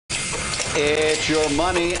It's your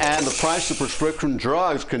money, and the price of prescription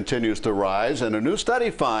drugs continues to rise, and a new study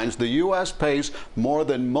finds the U.S. pays more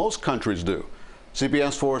than most countries do.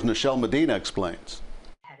 CBS 4's Nichelle Medina explains.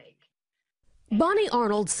 Bonnie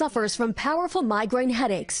Arnold suffers from powerful migraine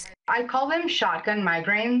headaches. I call them shotgun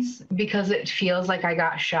migraines because it feels like I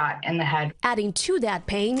got shot in the head. Adding to that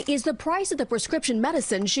pain is the price of the prescription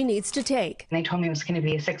medicine she needs to take. They told me it was going to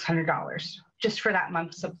be $600 just for that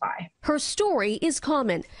month's supply. Her story is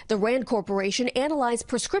common. The Rand Corporation analyzed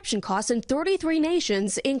prescription costs in 33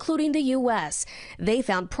 nations, including the U.S. They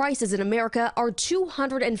found prices in America are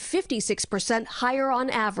 256% higher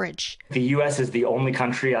on average. The U.S. is the only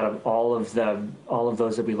country out of all of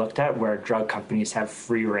those that we looked at where drug companies have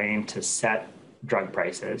free rein to set drug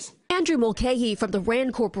prices. Andrew Mulcahy from the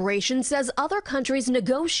Rand Corporation says other countries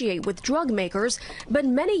negotiate with drug makers, but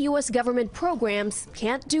many U.S. government programs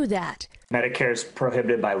can't do that. Medicare is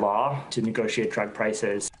prohibited by law to negotiate drug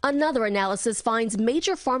prices. Another analysis finds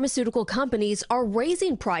major pharmaceutical companies are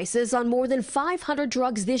raising prices on more than 500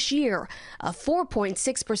 drugs this year, a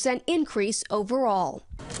 4.6% increase overall.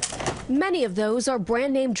 Many of those are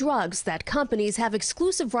brand name drugs that companies have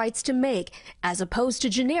exclusive rights to make, as opposed to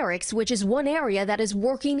generics, which is one area that is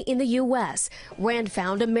working in the U.S. Rand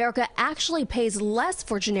found America actually pays less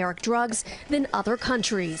for generic drugs than other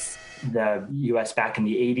countries. The U.S. back in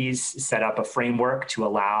the 80s set up a framework to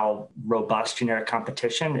allow robust generic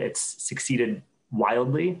competition. It's succeeded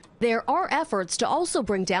wildly. There are efforts to also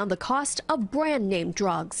bring down the cost of brand name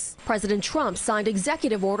drugs. President Trump signed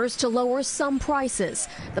executive orders to lower some prices.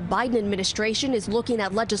 The Biden administration is looking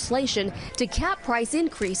at legislation to cap price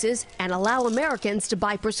increases and allow Americans to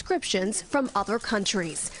buy prescriptions from other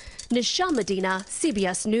countries. Nichelle Medina,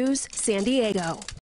 CBS News, San Diego.